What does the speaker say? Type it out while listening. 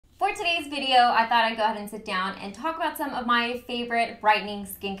video, I thought I'd go ahead and sit down and talk about some of my favorite brightening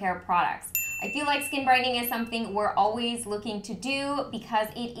skincare products. I feel like skin brightening is something we're always looking to do because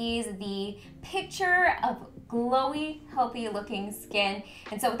it is the picture of glowy, healthy looking skin.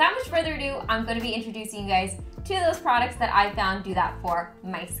 And so without much further ado, I'm going to be introducing you guys to those products that I found do that for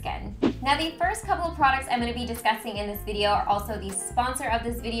my skin. Now, the first couple of products I'm going to be discussing in this video are also the sponsor of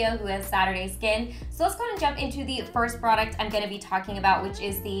this video, who has Saturday Skin. So let's go ahead and jump into the first product I'm going to be talking about, which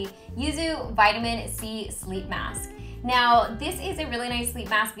is the Yuzu Vitamin C Sleep Mask. Now, this is a really nice sleep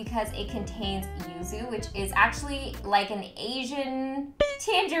mask because it contains yuzu, which is actually like an Asian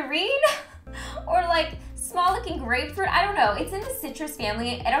tangerine or like small looking grapefruit. I don't know. It's in the citrus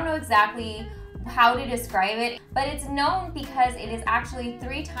family. I don't know exactly how to describe it, but it's known because it is actually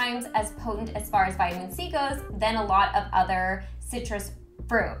 3 times as potent as far as vitamin C goes than a lot of other citrus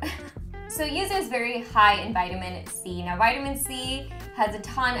fruit. So yuzu is very high in vitamin C. Now, vitamin C has a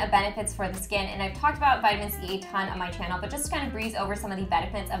ton of benefits for the skin, and I've talked about vitamin C a ton on my channel, but just to kind of breeze over some of the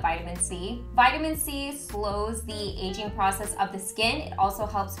benefits of vitamin C. Vitamin C slows the aging process of the skin. It also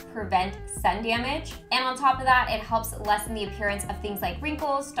helps prevent sun damage. And on top of that, it helps lessen the appearance of things like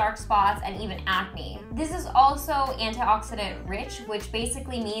wrinkles, dark spots, and even acne. This is also antioxidant rich, which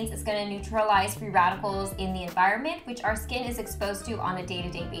basically means it's going to neutralize free radicals in the environment, which our skin is exposed to on a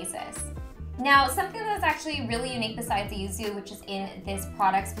day-to-day basis. Now, something that's actually really unique besides the yuzu, which is in this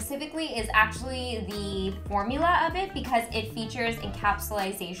product specifically, is actually the formula of it because it features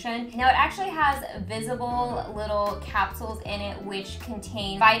encapsulation. Now, it actually has visible little capsules in it which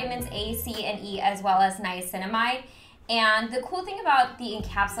contain vitamins A, C, and E, as well as niacinamide. And the cool thing about the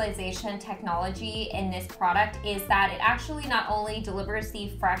encapsulation technology in this product is that it actually not only delivers the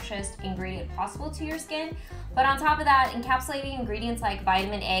freshest ingredient possible to your skin, but on top of that, encapsulating ingredients like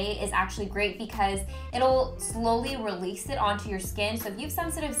vitamin A is actually great because it'll slowly release it onto your skin. So if you have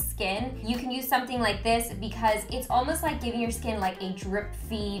sensitive skin, you can use something like this because it's almost like giving your skin like a drip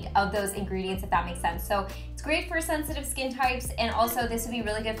feed of those ingredients, if that makes sense. So it's great for sensitive skin types, and also this would be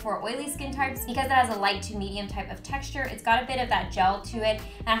really good for oily skin types because it has a light to medium type of texture. It's got a bit of that gel to it,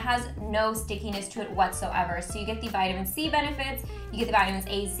 and it has no stickiness to it whatsoever. So you get the vitamin C benefits, you get the vitamins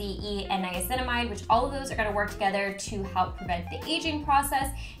A, C, E, and niacinamide, which all of those are going to work together to help prevent the aging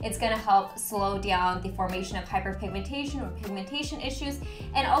process. It's going to help slow down the formation of hyperpigmentation or pigmentation issues,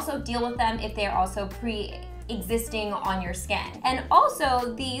 and also deal with them if they are also pre-existing on your skin. And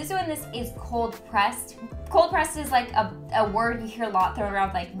also, the yuzu in this is cold pressed. Cold pressed is like a word you hear a lot thrown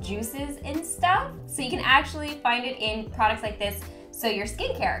around, like juices and stuff. So you can actually find it in products like this, so your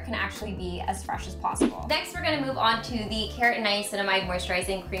skincare can actually be as fresh as possible. Next, we're gonna move on to the Carrot and Niacinamide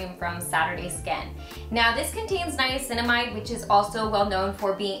Moisturizing Cream from Saturday Skin. Now, this contains niacinamide, which is also well known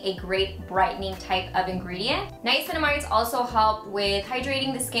for being a great brightening type of ingredient. Niacinamides also help with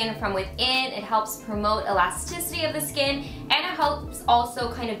hydrating the skin from within. It helps promote elasticity of the skin, and it helps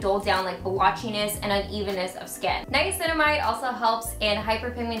also kind of dull down like blotchiness and unevenness of skin. Niacinamide also helps in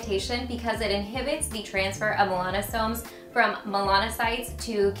hyperpigmentation because it inhibits the transfer of melanosomes from melanocytes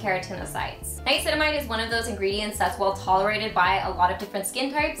to keratinocytes. Niacinamide is one of those ingredients that's well tolerated by a lot of different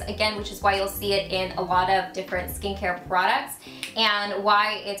skin types, again, which is why you'll see it in a lot of different skincare products, and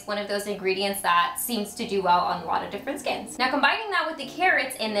why it's one of those ingredients that seems to do well on a lot of different skins. Now, combining that with the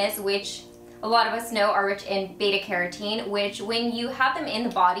carrots in this, which a lot of us know are rich in beta carotene, which when you have them in the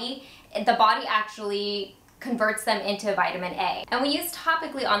body actually converts them into vitamin A. And when used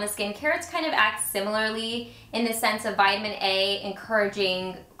topically on the skin, carrots kind of act similarly in the sense of vitamin A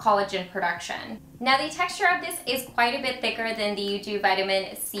encouraging collagen production. Now, the texture of this is quite a bit thicker than the Yuzu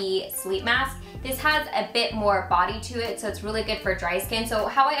Vitamin C Sleep Mask. This has a bit more body to it, so it's really good for dry skin. So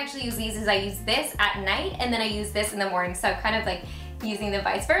how I actually use these is I use this at night and then I use this in the morning. So I'm kind of like using the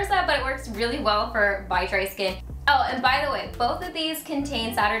vice versa, but it works really well for my dry skin. Oh, and by the way, both of these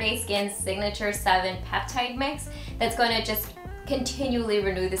contain Saturday Skin's Signature 7 peptide mix that's going to just continually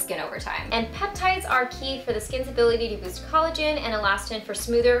renew the skin over time. And peptides are key for the skin's ability to boost collagen and elastin for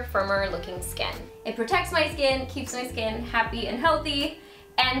smoother, firmer looking skin. It protects my skin, keeps my skin happy and healthy,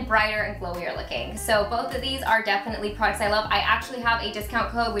 and brighter and glowier looking. So both of these are definitely products I love. I actually have a discount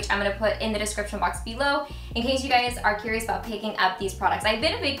code, which I'm gonna put in the description box below in case you guys are curious about picking up these products. I've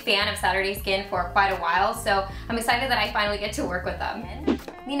been a big fan of Saturday Skin for quite a while, so I'm excited that I finally get to work with them.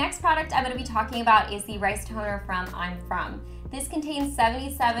 The next product I'm gonna be talking about is the Rice Toner from I'm From. This contains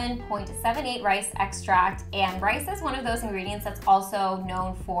 77.78 rice extract, and rice is one of those ingredients that's also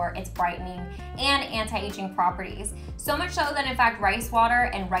known for its brightening and anti-aging properties. So much so that in fact rice water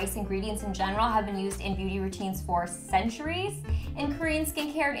and rice ingredients in general have been used in beauty routines for centuries in Korean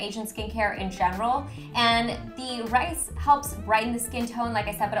skincare and Asian skincare in general. And the rice helps brighten the skin tone, like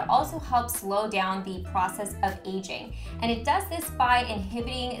I said, but it also helps slow down the process of aging. And it does this by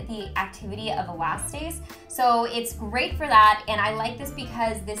inhibiting the activity of elastase. So it's great for that, and I like this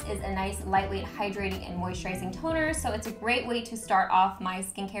because this is a nice lightweight hydrating and moisturizing toner, so it's a great way to start off my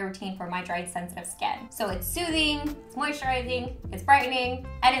skincare routine for my dry sensitive skin. So it's soothing, it's moisturizing, it's brightening,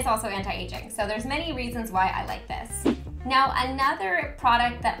 and it's also anti-aging. So there's many reasons why I like this. Now, another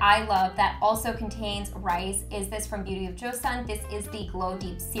product that I love that also contains rice is this from Beauty of Joseon. This is the Glow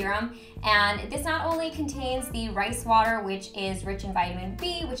Deep Serum, and this not only contains the rice water, which is rich in vitamin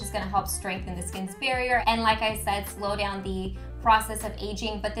B, which is going to help strengthen the skin's barrier, and like I said, slow down the process of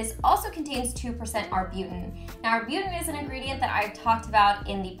aging, but this also contains 2% arbutin. Now, arbutin is an ingredient that I've talked about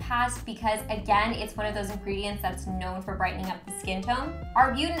in the past because, again, it's one of those ingredients that's known for brightening up the skin tone.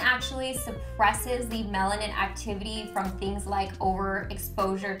 Arbutin actually suppresses the melanin activity from things like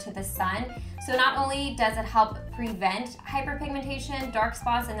overexposure to the sun. So not only does it help prevent hyperpigmentation, dark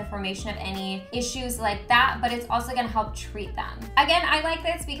spots, and the formation of any issues like that, but it's also going to help treat them. Again, I like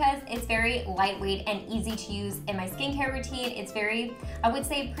this because it's very lightweight and easy to use in my skincare routine. It's very, I would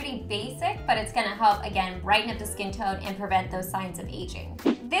say, pretty basic, but it's going to help, again, brighten up the skin tone and prevent those signs of aging.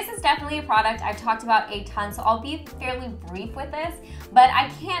 This is definitely a product I've talked about a ton, so I'll be fairly brief with this, but I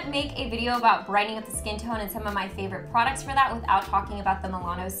can't make a video about brightening up the skin tone and some of my favorite products for that without talking about the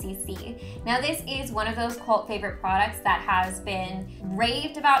Melano CC. Now, this is one of those cult favorite products that has been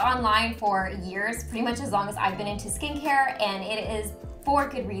raved about online for years, pretty much as long as I've been into skincare, and it is for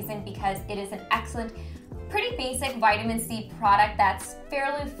good reason because it is an excellent, pretty basic vitamin C product that's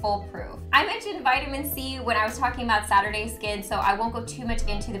fairly foolproof. I mentioned vitamin C when I was talking about Saturday skin, so I won't go too much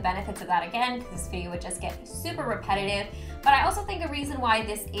into the benefits of that again because this video would just get super repetitive. But I also think a reason why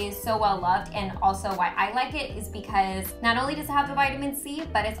this is so well loved and also why I like it is because not only does it have the vitamin C,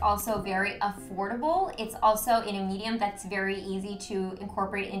 but it's also very affordable. It's also in a medium that's very easy to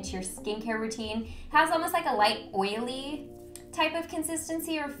incorporate into your skincare routine. It has almost like a light oily type of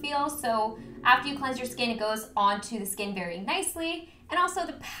consistency or feel, so after you cleanse your skin, it goes onto the skin very nicely. And also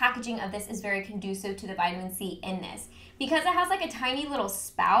the packaging of this is very conducive to the vitamin C in this. Because it has like a tiny little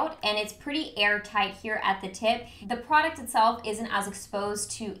spout and it's pretty airtight here at the tip, the product itself isn't as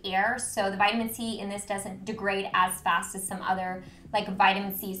exposed to air, so the vitamin C in this doesn't degrade as fast as some other like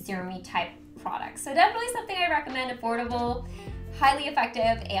vitamin C serum-y type products. So definitely something I recommend, affordable, highly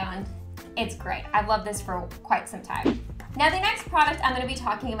effective, and it's great. I've loved this for quite some time. Now, the next product I'm going to be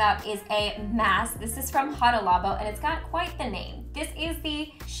talking about is a mask. This is from Hada Labo, and it's got quite the name. This is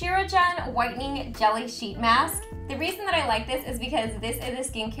the Shirojyun Whitening Jelly Sheet Mask. The reason that I like this is because this is a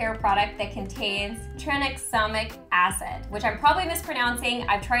skincare product that contains tranexamic acid, which I'm probably mispronouncing.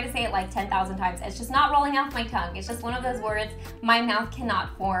 I've tried to say it like 10,000 times. It's just not rolling off my tongue. It's just one of those words my mouth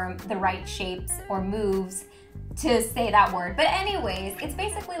cannot form the right shapes or moves to say that word. But anyways, it's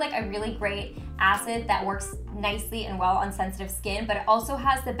basically like a really great acid that works nicely and well on sensitive skin, but it also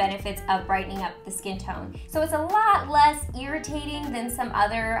has the benefits of brightening up the skin tone. So it's a lot less irritating than some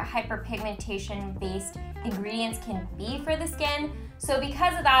other hyperpigmentation based ingredients can be for the skin. So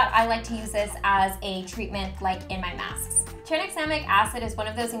because of that, I like to use this as a treatment like in my masks. Tranexamic acid is one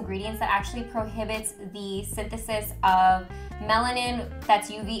of those ingredients that actually prohibits the synthesis of melanin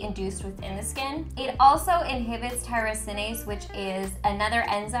that's UV induced within the skin. It also inhibits tyrosinase, which is another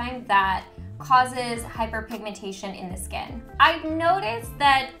enzyme that causes hyperpigmentation in the skin. I've noticed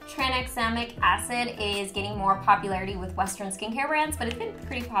that tranexamic acid is getting more popularity with Western skincare brands, but it's been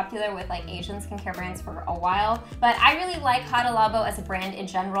pretty popular with like Asian skincare brands for a while. But I really like Hada Labo as a brand in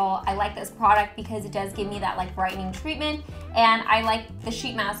general. I like this product because it does give me that like brightening treatment, and I like the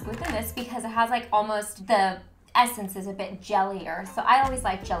sheet mask within this because it has like almost the essence is a bit jellier. So I always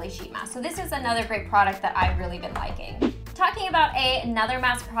like jelly sheet masks. So this is another great product that I've really been liking. Talking about another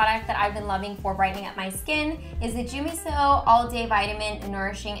mask product that I've been loving for brightening up my skin is the JUMISO All Day Vitamin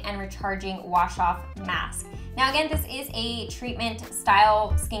Nourishing and Recharging Wash Off Mask. Now again, this is a treatment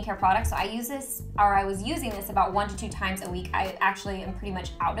style skincare product, so I use this, or I was using this about 1 to 2 times a week. I actually am pretty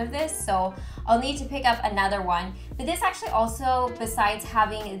much out of this, so I'll need to pick up another one. But this actually also, besides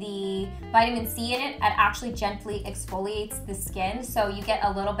having the vitamin C in it, it actually gently exfoliates the skin, so you get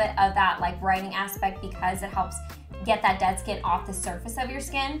a little bit of that like brightening aspect because it helps get that dead skin off the surface of your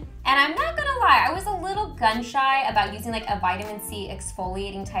skin. And I'm not gonna lie, I was a little gun shy about using like a vitamin C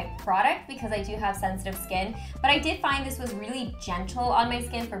exfoliating type product because I do have sensitive skin, but I did find this was really gentle on my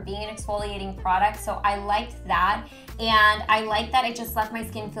skin for being an exfoliating product, so I liked that. And I like that it just left my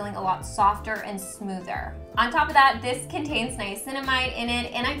skin feeling a lot softer and smoother. On top of that, this contains niacinamide in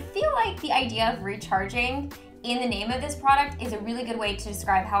it, and I feel like the idea of recharging in the name of this product is a really good way to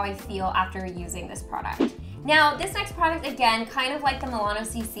describe how I feel after using this product. Now, this next product, again, kind of like the Melano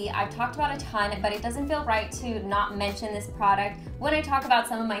CC, I've talked about a ton, but it doesn't feel right to not mention this product when I talk about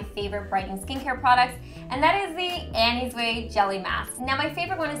some of my favorite brightening skincare products, and that is the Annie's Way Jelly Mask. Now, my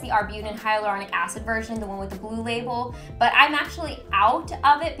favorite one is the arbutin hyaluronic acid version, the one with the blue label, but I'm actually out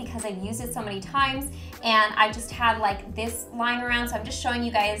of it because I've used it so many times, and I just had like this lying around, so I'm just showing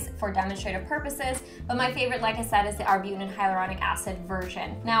you guys for demonstrative purposes, but my favorite, like I said, is the arbutin hyaluronic acid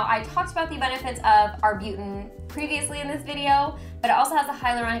version. Now, I talked about the benefits of arbutin previously in this video, but it also has a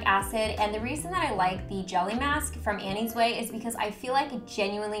hyaluronic acid, and the reason that I like the jelly mask from Annie's Way is because I feel like it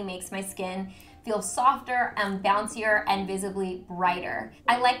genuinely makes my skin feel softer and bouncier and visibly brighter.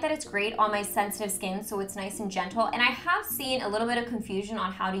 I like that it's great on my sensitive skin, so it's nice and gentle, and I have seen a little bit of confusion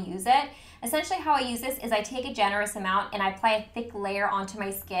on how to use it. Essentially how I use this is I take a generous amount and I apply a thick layer onto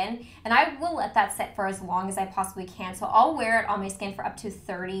my skin, and I will let that sit for as long as I possibly can. So I'll wear it on my skin for up to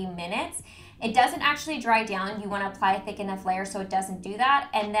 30 minutes. It doesn't actually dry down. You want to apply a thick enough layer so it doesn't do that.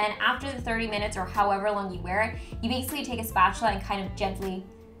 And then after the 30 minutes or however long you wear it, you basically take a spatula and kind of gently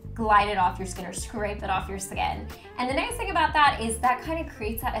glide it off your skin or scrape it off your skin. And the nice thing about that is that kind of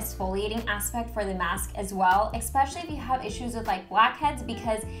creates that exfoliating aspect for the mask as well, especially if you have issues with like blackheads,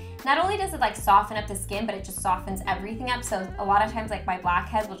 because not only does it like soften up the skin, but it just softens everything up. So a lot of times like my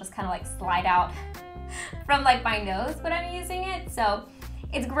blackheads will just kind of like slide out from like my nose when I'm using it. So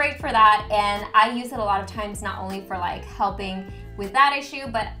it's great for that, and I use it a lot of times not only for like helping with that issue,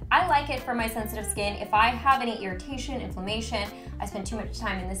 but I like it for my sensitive skin. If I have any irritation, inflammation, I spend too much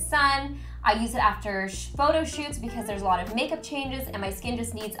time in the sun, I use it after photo shoots because there's a lot of makeup changes and my skin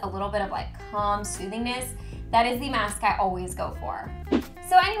just needs a little bit of like calm soothingness. That is the mask I always go for.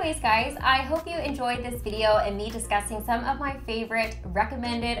 So anyways guys, I hope you enjoyed this video and me discussing some of my favorite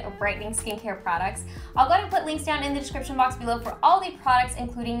recommended brightening skincare products. I'll go ahead and put links down in the description box below for all the products,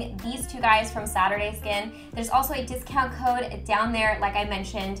 including these two guys from Saturday Skin. There's also a discount code down there, like I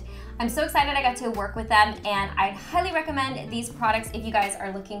mentioned. I'm so excited I got to work with them, and I'd highly recommend these products if you guys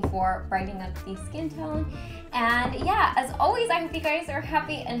are looking for brightening up the skin tone. And yeah, as always, I hope you guys are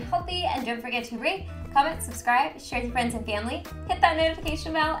happy and healthy, and don't forget to rate, comment, subscribe, share with your friends and family, hit that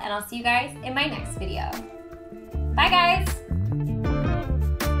notification bell, and I'll see you guys in my next video. Bye guys!